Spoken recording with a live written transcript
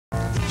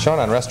Shown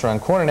on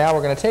Restaurant Corner now,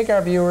 we're going to take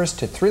our viewers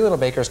to Three Little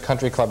Bakers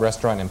Country Club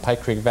Restaurant in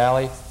Pike Creek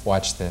Valley.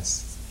 Watch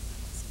this.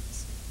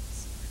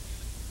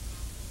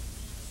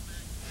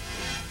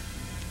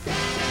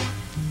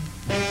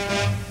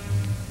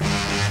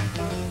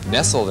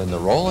 Nestled in the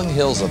rolling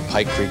hills of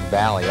Pike Creek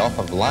Valley off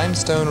of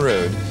Limestone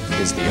Road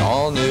is the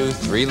all-new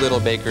Three Little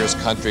Bakers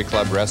Country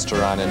Club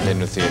Restaurant and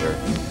Dinner Theater.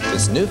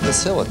 This new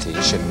facility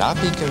should not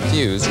be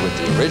confused with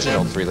the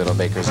original Three Little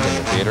Bakers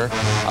Dinner Theater,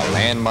 a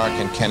landmark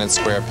in Kennett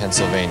Square,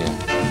 Pennsylvania.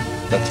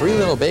 The Three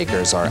Little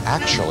Bakers are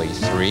actually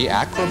three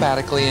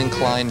acrobatically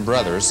inclined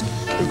brothers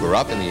who grew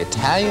up in the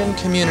Italian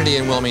community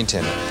in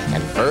Wilmington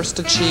and first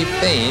achieved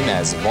fame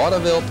as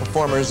vaudeville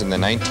performers in the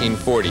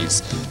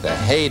 1940s, the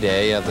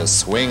heyday of the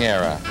swing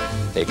era.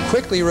 They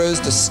quickly rose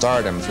to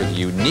stardom through the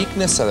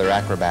uniqueness of their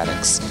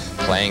acrobatics,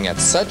 playing at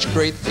such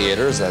great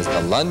theaters as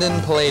the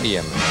London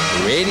Palladium,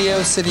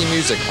 Radio City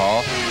Music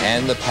Hall,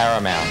 and the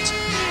Paramount.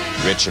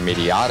 Rich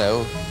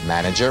Immediato,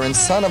 manager and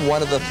son of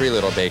one of the Three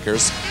Little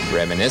Bakers,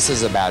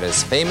 reminisces about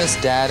his famous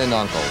dad and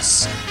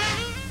uncles.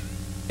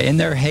 In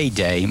their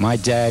heyday, my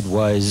dad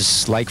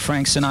was like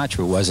Frank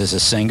Sinatra was as a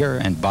singer,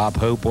 and Bob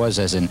Hope was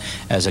as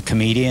a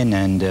comedian,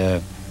 and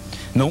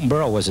Milton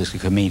Berle was as a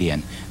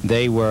comedian.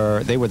 They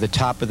were the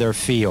top of their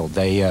field.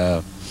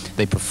 They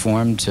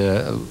performed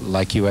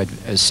like you had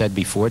said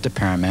before at the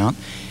Paramount,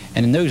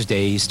 and in those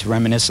days, to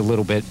reminisce a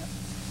little bit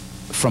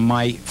from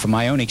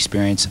my own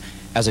experience.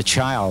 As a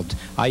child,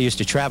 I used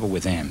to travel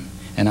with them,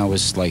 and I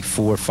was like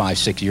 4, 5,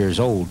 6 years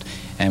old.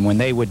 And when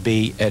they would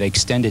be at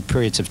extended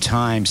periods of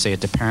time, say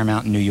at the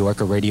Paramount in New York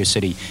or Radio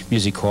City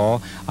Music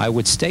Hall, I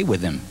would stay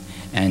with them.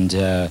 And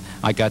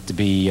I got to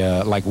be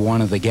like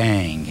one of the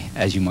gang,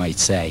 as you might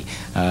say.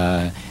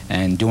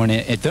 And during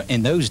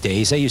in those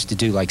days, they used to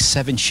do like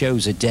 7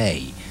 shows a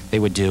day. They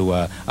would do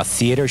a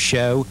theater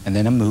show and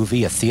then a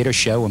movie, a theater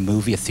show, a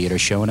movie, a theater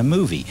show, and a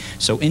movie.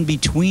 So in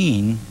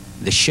between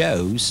the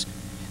shows,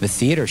 the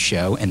theater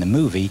show and the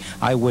movie,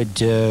 I would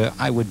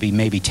be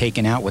maybe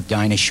taken out with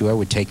Dinah Shore,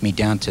 would take me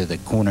down to the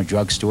corner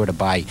drugstore to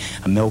buy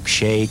a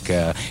milkshake,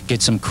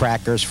 get some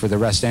crackers for the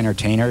rest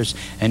entertainers,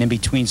 and in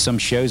between some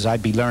shows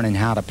I'd be learning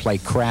how to play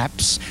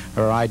craps,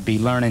 or I'd be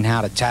learning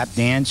how to tap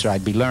dance, or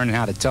I'd be learning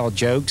how to tell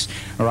jokes,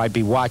 or I'd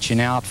be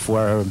watching out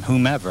for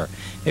whomever.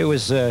 It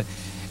was an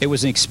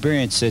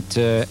experience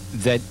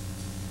that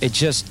it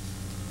just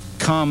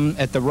come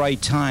at the right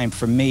time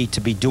for me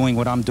to be doing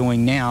what I'm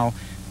doing now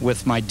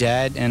with my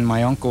dad and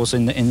my uncles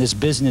in this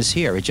business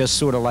here. It just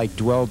sort of like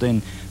dwelled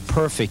in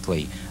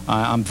perfectly.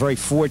 I'm very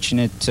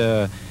fortunate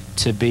to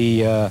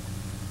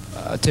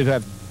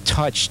have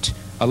touched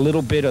a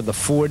little bit of the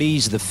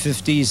 40s, the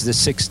 50s, the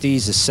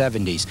 60s, the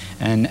 70s.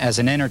 And as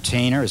an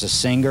entertainer, as a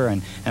singer,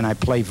 and I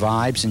play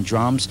vibes and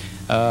drums,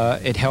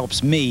 it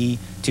helps me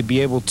to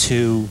be able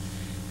to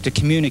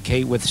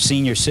communicate with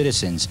senior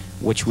citizens,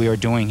 which we are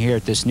doing here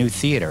at this new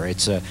theater.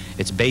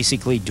 It's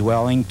basically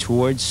dwelling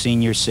towards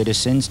senior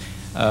citizens,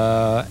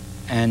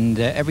 and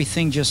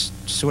everything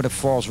just sort of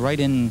falls right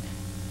in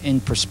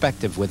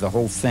perspective with the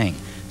whole thing.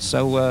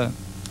 So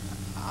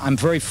I'm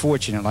very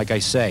fortunate, like I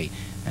say,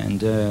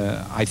 and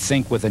I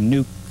think with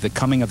the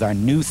coming of our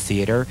new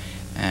theater,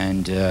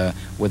 and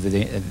with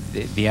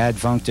the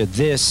advent of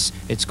this,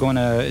 it's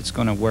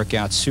gonna work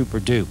out super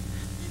dupe.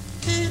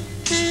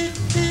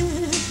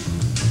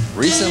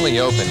 Recently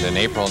opened in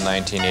April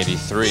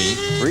 1983,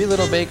 Three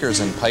Little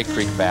Bakers in Pike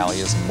Creek Valley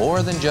is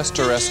more than just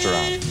a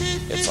restaurant.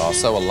 It's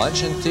also a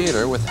lunch and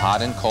theater with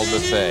hot and cold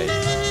buffet.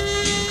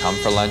 You can come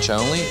for lunch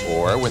only,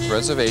 or with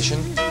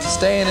reservation,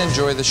 stay and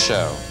enjoy the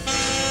show.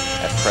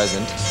 At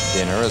present,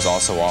 dinner is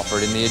also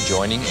offered in the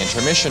adjoining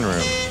intermission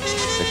room.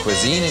 The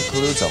cuisine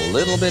includes a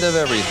little bit of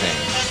everything,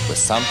 with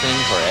something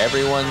for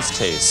everyone's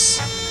tastes.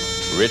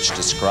 Rich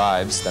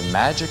describes the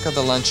magic of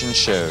the luncheon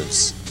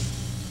shows.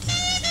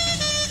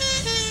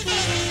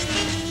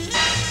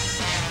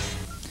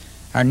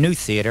 Our new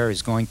theater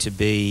is going to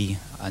be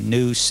a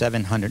new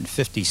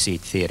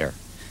 750-seat theater,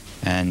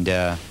 and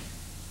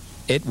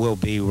it will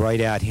be right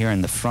out here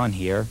in the front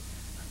here.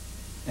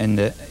 And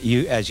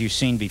as you've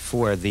seen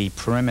before, the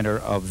perimeter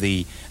of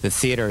the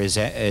theater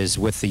is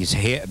with these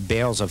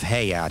bales of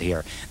hay out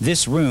here.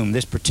 This room,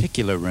 this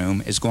particular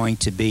room, is going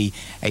to be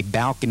a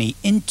balcony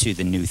into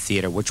the new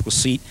theater, which will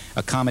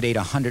accommodate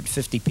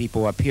 150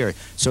 people up here.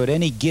 So at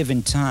any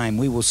given time,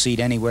 we will seat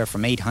anywhere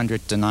from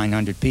 800 to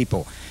 900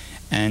 people.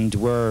 And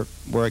we're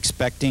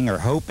expecting or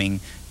hoping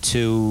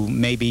to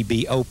maybe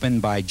be open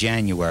by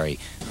January.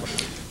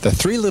 The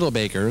Three Little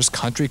Bakers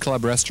Country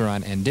Club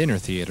Restaurant and Dinner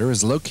Theater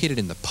is located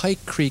in the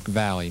Pike Creek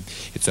Valley.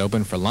 It's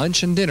open for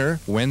lunch and dinner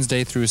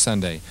Wednesday through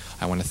Sunday.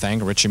 I want to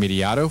thank Rich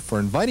Immediato for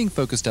inviting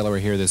Focus Delaware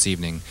here this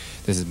evening.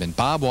 This has been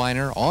Bob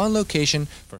Weiner on location for